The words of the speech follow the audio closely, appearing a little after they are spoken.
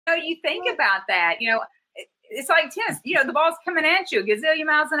you think about that, it's like tennis, the ball's coming at you a gazillion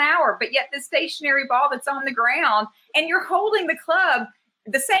miles an hour, but yet the stationary ball that's on the ground and you're holding the club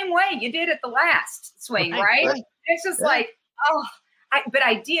the same way you did at the last swing, right? It's just like, but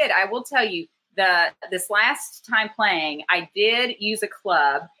I will tell you this last time playing, I did use a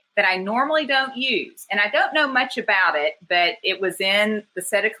club that I normally don't use. And I don't know much about it, but it was in the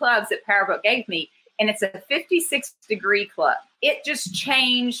set of clubs that Powerboat gave me. And it's a 56-degree club. It just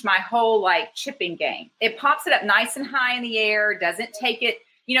changed my whole chipping game. It pops it up nice and high in the air, doesn't take it,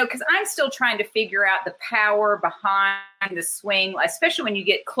 because I'm still trying to figure out the power behind the swing, especially when you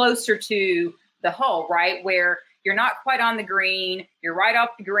get closer to the hole, right? Where you're not quite on the green, you're right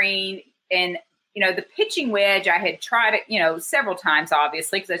off the green. And, the pitching wedge, I had tried it, several times,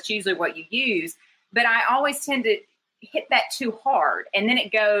 obviously, because that's usually what you use. But I always tend to hit that too hard, and then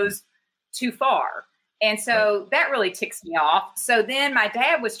it goes too far. And so that really ticks me off. So then my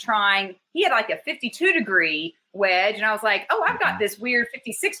dad was trying, he had a 52-degree wedge. And I was like, I've got this weird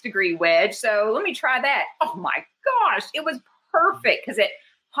 56-degree wedge. So let me try that. Oh my gosh, it was perfect because it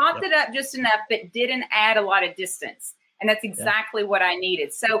popped it up just enough, but didn't add a lot of distance. And that's exactly what I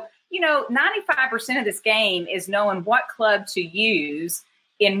needed. So, 95% of this game is knowing what club to use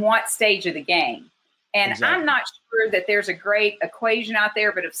in what stage of the game. And I'm not sure that there's a great equation out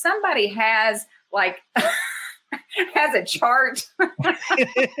there, but if somebody has has a chart.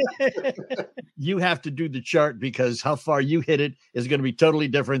 You have to do the chart because how far you hit it is going to be totally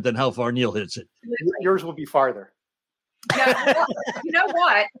different than how far Neil hits it. Yours will be farther. No, you know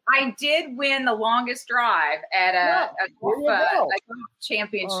what? I did win the longest drive at a golf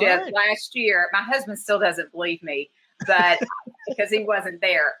championship last year. My husband still doesn't believe me, but because he wasn't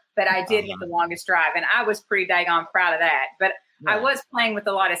there. But I did get the longest drive, and I was pretty daggone proud of that. But I was playing with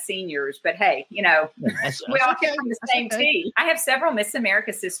a lot of seniors, but hey, we all came from the same team. I have several Miss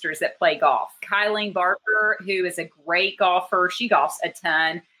America sisters that play golf. Kylene Barker, who is a great golfer. She golfs a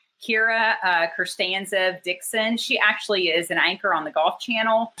ton. Kira Kirstanza Dixon, she actually is an anchor on the Golf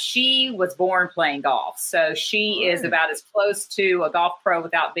Channel. She was born playing golf. So she is about as close to a golf pro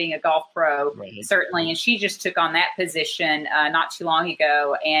without being a golf pro, certainly. And she just took on that position not too long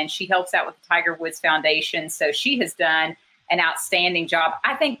ago. And she helps out with the Tiger Woods Foundation. So she has done an outstanding job.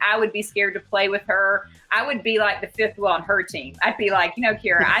 I think I would be scared to play with her. I would be like the fifth wheel on her team. I'd be like,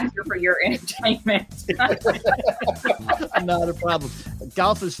 Kira, I'm here for your entertainment. Not a problem.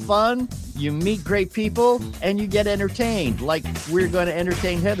 Golf is fun. You meet great people and you get entertained. Like we're going to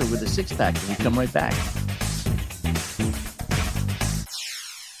entertain Heather with a six-pack when we come right back.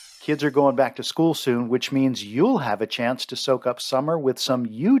 Kids are going back to school soon, which means you'll have a chance to soak up summer with some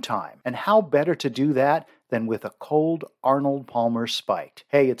you time. And how better to do that than with a cold Arnold Palmer Spiked.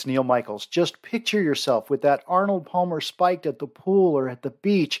 Hey, it's Neil Michaels. Just picture yourself with that Arnold Palmer Spiked at the pool or at the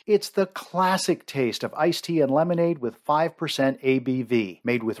beach. It's the classic taste of iced tea and lemonade with 5% ABV.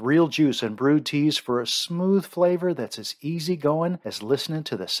 Made with real juice and brewed teas for a smooth flavor that's as easygoing as listening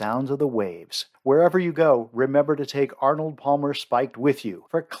to the sounds of the waves. Wherever you go, remember to take Arnold Palmer Spiked with you.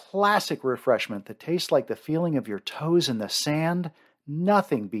 For classic refreshment that tastes like the feeling of your toes in the sand,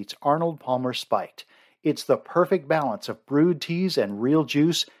 nothing beats Arnold Palmer Spiked. It's the perfect balance of brewed teas and real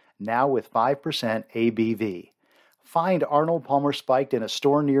juice, now with 5% ABV. Find Arnold Palmer Spiked in a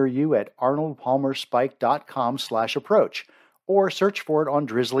store near you at arnoldpalmerspiked.com/approach or search for it on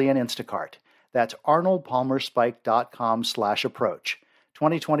Drizzly and Instacart. That's arnoldpalmerspiked.com/approach.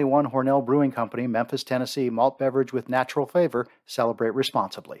 2021 Hornell Brewing Company, Memphis, Tennessee, malt beverage with natural flavor. Celebrate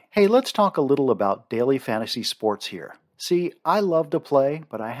responsibly. Hey, let's talk a little about daily fantasy sports here. See, I love to play,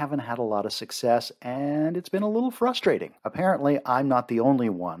 but I haven't had a lot of success, and it's been a little frustrating. Apparently, I'm not the only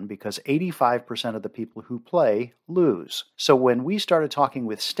one, because 85% of the people who play lose. So when we started talking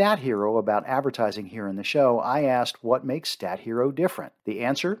with Stat Hero about advertising here in the show, I asked what makes Stat Hero different. The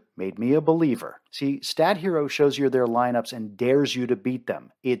answer made me a believer. See, Stat Hero shows you their lineups and dares you to beat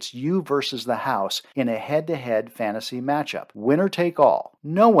them. It's you versus the house in a head-to-head fantasy matchup. Winner take all.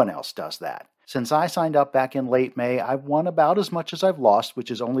 No one else does that. Since I signed up back in late May, I've won about as much as I've lost,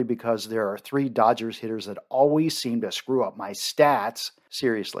 which is only because there are 3 Dodgers hitters that always seem to screw up my stats.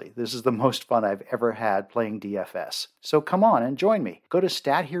 Seriously, this is the most fun I've ever had playing DFS. So come on and join me. Go to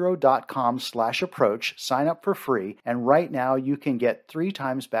stathero.com/approach, sign up for free, and right now you can get 3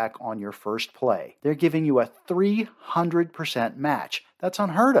 times back on your first play. They're giving you a 300% match. That's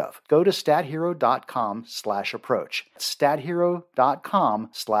unheard of. Go to stathero.com/approach.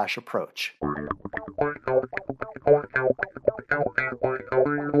 stathero.com/approach.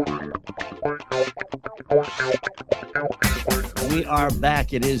 We are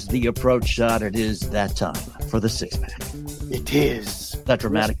back. It is the approach shot. It is that time for the six-pack. It is. that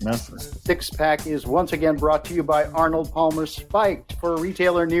dramatic enough? Six Pack is once again brought to you by Arnold Palmer Spiked. For a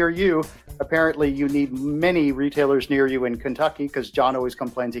retailer near you, apparently you need many retailers near you in Kentucky because John always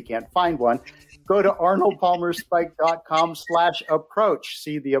complains he can't find one. Go to arnoldpalmerspike.com/approach.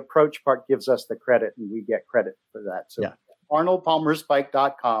 See, the approach part gives us the credit and we get credit for that. So yeah.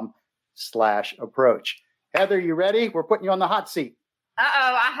 arnoldpalmerspike.com/approach. Heather, you ready? We're putting you on the hot seat.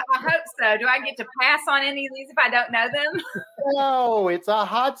 I hope so. Do I get to pass on any of these if I don't know them? No, it's a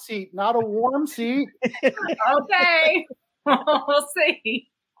hot seat, not a warm seat. Okay. We'll see.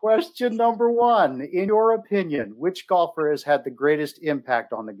 Question number 1. In your opinion, which golfer has had the greatest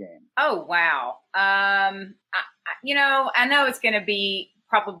impact on the game? Oh, wow. I know it's going to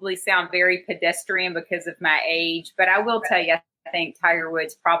probably sound very pedestrian because of my age, but I will tell you, I think Tiger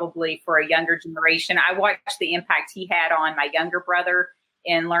Woods probably for a younger generation. I watched the impact he had on my younger brother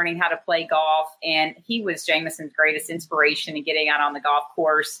in learning how to play golf. And he was Jameson's greatest inspiration in getting out on the golf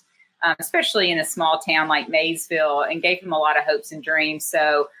course, especially in a small town like Maysville, and gave him a lot of hopes and dreams.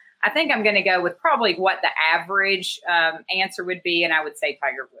 So I think I'm going to go with probably what the average answer would be. And I would say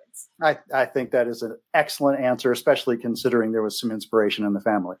Tiger Woods. I think that is an excellent answer, especially considering there was some inspiration in the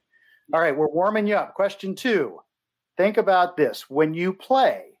family. All right, we're warming you up. Question 2. Think about this. When you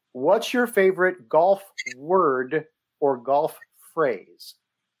play, what's your favorite golf word or golf phrase?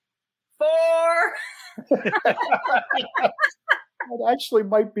 4. That actually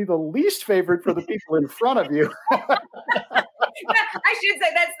might be the least favorite for the people in front of you. I should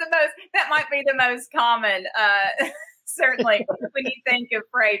say that might be the most common, certainly, when you think of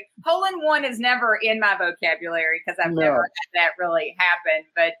phrase. Hole in one is never in my vocabulary because I've never had that really happen.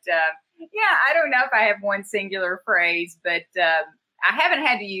 But I don't know if I have one singular phrase, but I haven't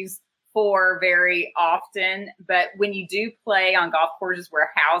had to use 4 very often. But when you do play on golf courses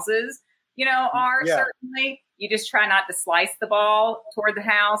where houses, are certainly, you just try not to slice the ball toward the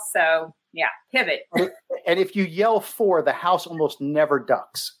house. So pivot. And if you yell 4, the house almost never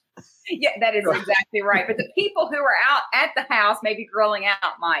ducks. Yeah, that is exactly right. But the people who are out at the house, maybe grilling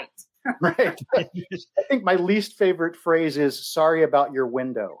out, might. Right. I think my least favorite phrase is "sorry about your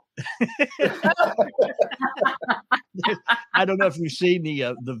window." I don't know if you've seen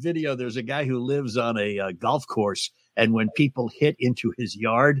the video. There's a guy who lives on a golf course, and when people hit into his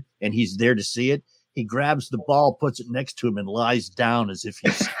yard and he's there to see it, he grabs the ball, puts it next to him, and lies down as if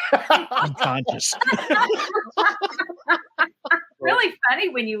he's unconscious. Really funny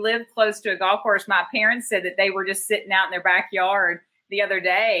when you live close to a golf course. My parents said that they were just sitting out in their backyard the other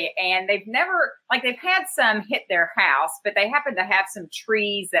day, and they've had some hit their house, but they happen to have some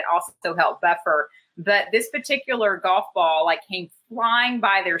trees that also help buffer. But this particular golf ball came flying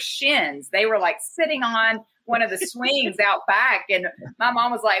by their shins. They were sitting on one of the swings out back, and my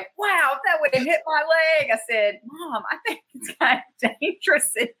mom was like, "Wow, if that would have hit my leg." I said, "Mom, I think it's kind of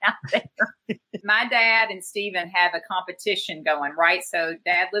dangerous sitting out there." My dad and Steven have a competition going, right? So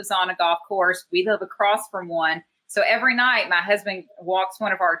Dad lives on a golf course. We live across from one. So every night my husband walks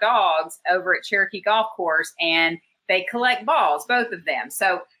one of our dogs over at Cherokee Golf Course, and they collect balls, both of them.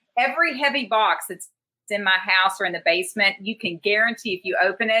 So every heavy box that's in my house or in the basement, you can guarantee if you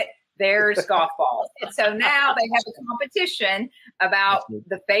open it, there's golf balls. And so now they have a competition about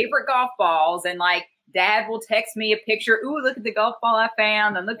the favorite golf balls. And Dad will text me a picture. Ooh, look at the golf ball I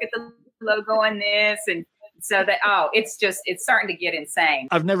found, and look at the logo on this. And so it's starting to get insane.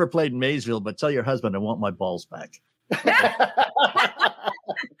 I've never played in Maysville, but tell your husband I want my balls back. There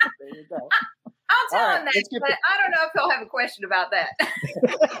you go. I'll tell him that, but I don't know if he'll have a question about that.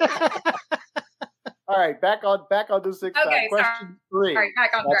 All right, back on the 6 pack. Okay, Question 3. Sorry,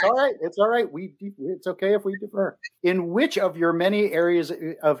 back on That's track. all right. It's all right. It's okay if we defer. In which of your many areas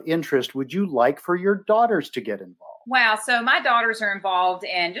of interest would you like for your daughters to get involved? Wow. So my daughters are involved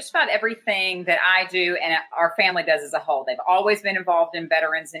in just about everything that I do and our family does as a whole. They've always been involved in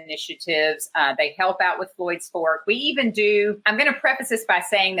veterans initiatives. They help out with Floyd's Fork. We even I'm going to preface this by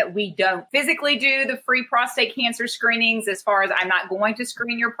saying that we don't physically do the free prostate cancer screenings, as far as I'm not going to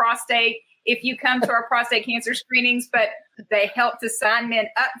screen your prostate if you come to our prostate cancer screenings, but they help to sign men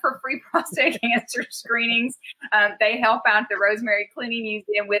up for free prostate cancer screenings. They help out the Rosemary Cleaning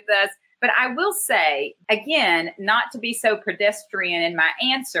Museum with us. But I will say, again, not to be so pedestrian in my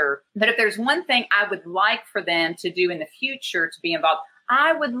answer, but if there's one thing I would like for them to do in the future to be involved,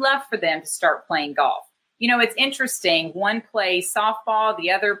 I would love for them to start playing golf. It's interesting. One plays softball, the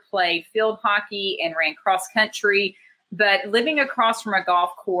other played field hockey and ran cross country. But living across from a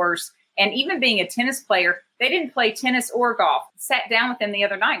golf course and even being a tennis player, they didn't play tennis or golf. Sat down with them the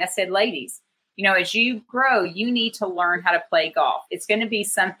other night and I said, ladies, as you grow, you need to learn how to play golf. It's going to be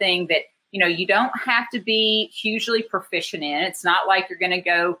something that You don't have to be hugely proficient in it. It's not like you're going to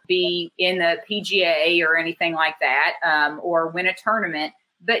go be in the PGA or anything like that, or win a tournament,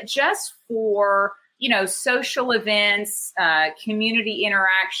 but just for, social events, community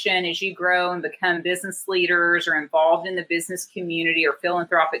interaction as you grow and become business leaders or involved in the business community or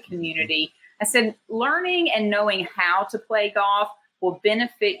philanthropic community. I said, learning and knowing how to play golf will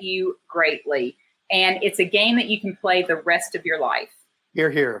benefit you greatly. And it's a game that you can play the rest of your life. Hear,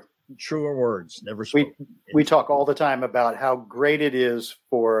 hear. Truer words, never spoken. We talk all the time about how great it is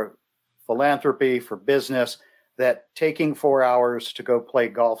for philanthropy, for business, that taking 4 hours to go play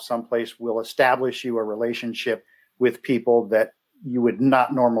golf someplace will establish you a relationship with people that you would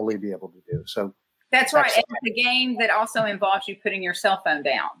not normally be able to do. So that's right. And it's a game that also involves you putting your cell phone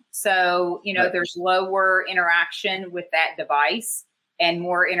down. So, Right. There's lower interaction with that device and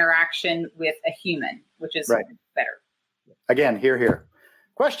more interaction with a human, which is better. Again, hear, hear.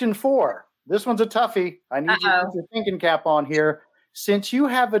 Question 4. This one's a toughie. I need you to put your thinking cap on here. Since you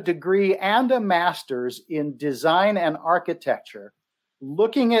have a degree and a master's in design and architecture,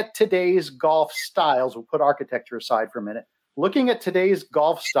 looking at today's golf styles, we'll put architecture aside for a minute, looking at today's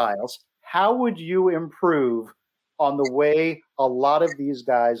golf styles, how would you improve on the way a lot of these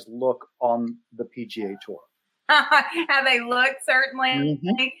guys look on the PGA Tour? How they look, certainly.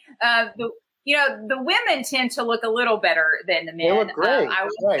 Mm-hmm. The women tend to look a little better than the men. They look great.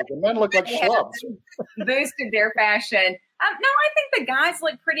 Right. The men look like schlubs. Boosted their fashion. No, I think the guys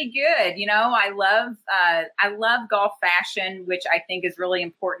look pretty good. I love golf fashion, which I think is really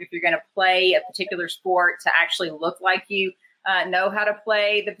important if you're going to play a particular sport, to actually look like you know how to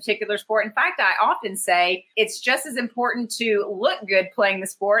play the particular sport. In fact, I often say it's just as important to look good playing the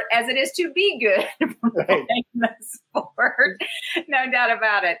sport as it is to be good playing the sport. No doubt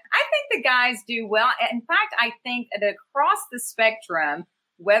about it. I think the guys do well. In fact, I think that across the spectrum,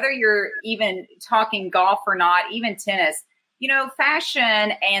 whether you're even talking golf or not, even tennis,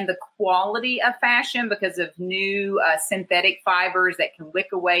 fashion and the quality of fashion, because of new synthetic fibers that can wick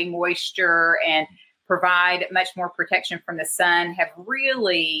away moisture and provide much more protection from the sun, have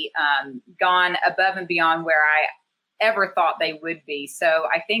really gone above and beyond where I ever thought they would be. So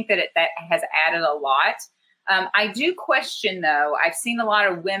I think that that has added a lot. I do question, though, I've seen a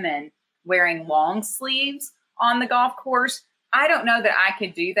lot of women wearing long sleeves on the golf course. I don't know that I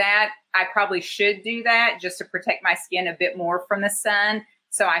could do that. I probably should do that just to protect my skin a bit more from the sun.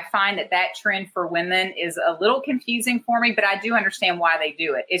 So I find that trend for women is a little confusing for me, but I do understand why they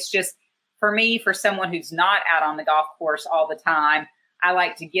do it. It's just, for me, for someone who's not out on the golf course all the time, I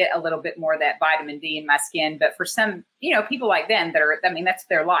like to get a little bit more of that vitamin D in my skin. But for some, people like them that's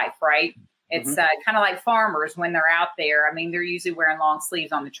their life, right? It's kind of like farmers when they're out there. They're usually wearing long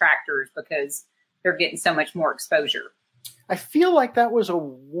sleeves on the tractors because they're getting so much more exposure. I feel like that was a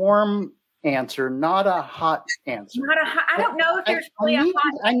warm answer, not a hot answer. I don't know if there's really a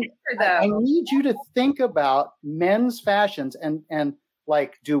hot answer, though. I need you to think about men's fashions and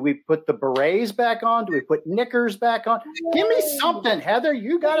like, do we put the berets back on? Do we put knickers back on? Give me something, Heather.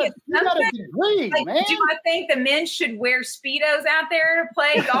 You got a degree, man. Do I think the men should wear Speedos out there to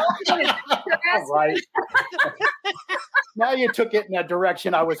play golf? Right. Now you took it in a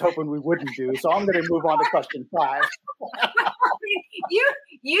direction I was hoping we wouldn't do. So I'm going to move on to question 5.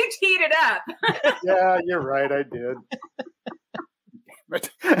 You teed it up. Yeah, you're right. I did.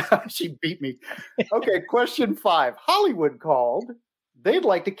 She beat me. Okay, question 5. Hollywood called. They'd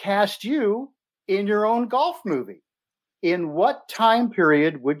like to cast you in your own golf movie. In what time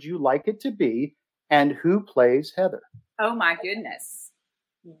period would you like it to be, and who plays Heather? Oh, my goodness.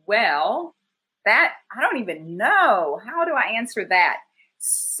 Well, that I don't even know. How do I answer that?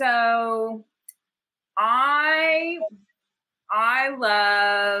 So I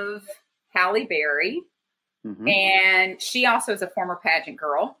love Halle Berry, and she also is a former pageant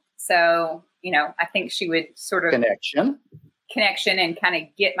girl. So, I think she would sort of connection and kind of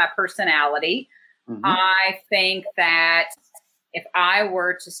get my personality. I think that if I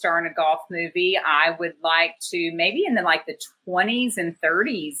were to star in a golf movie, I would like to maybe in the 20s and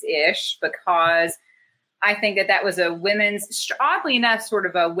 30s ish, because I think that was oddly enough, sort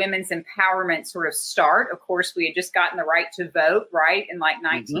of a women's empowerment sort of start. Of course, we had just gotten the right to vote, right, in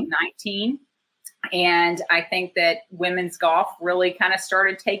 1919. And I think that women's golf really kind of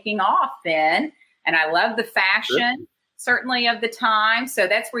started taking off then. And I love the fashion, certainly, of the time. So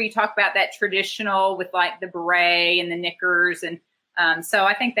that's where you talk about that traditional with the beret and the knickers. And so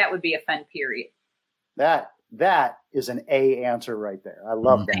I think that would be a fun period. That is an A answer right there. I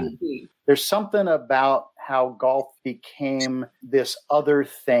love that. There's something about how golf became this other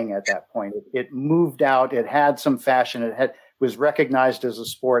thing at that point. It moved out. It had some fashion. was recognized as a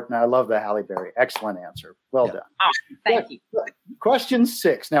sport. And I love the Halle Berry. Excellent answer. Well done. Awesome. Thank you. Question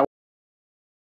 6. Now,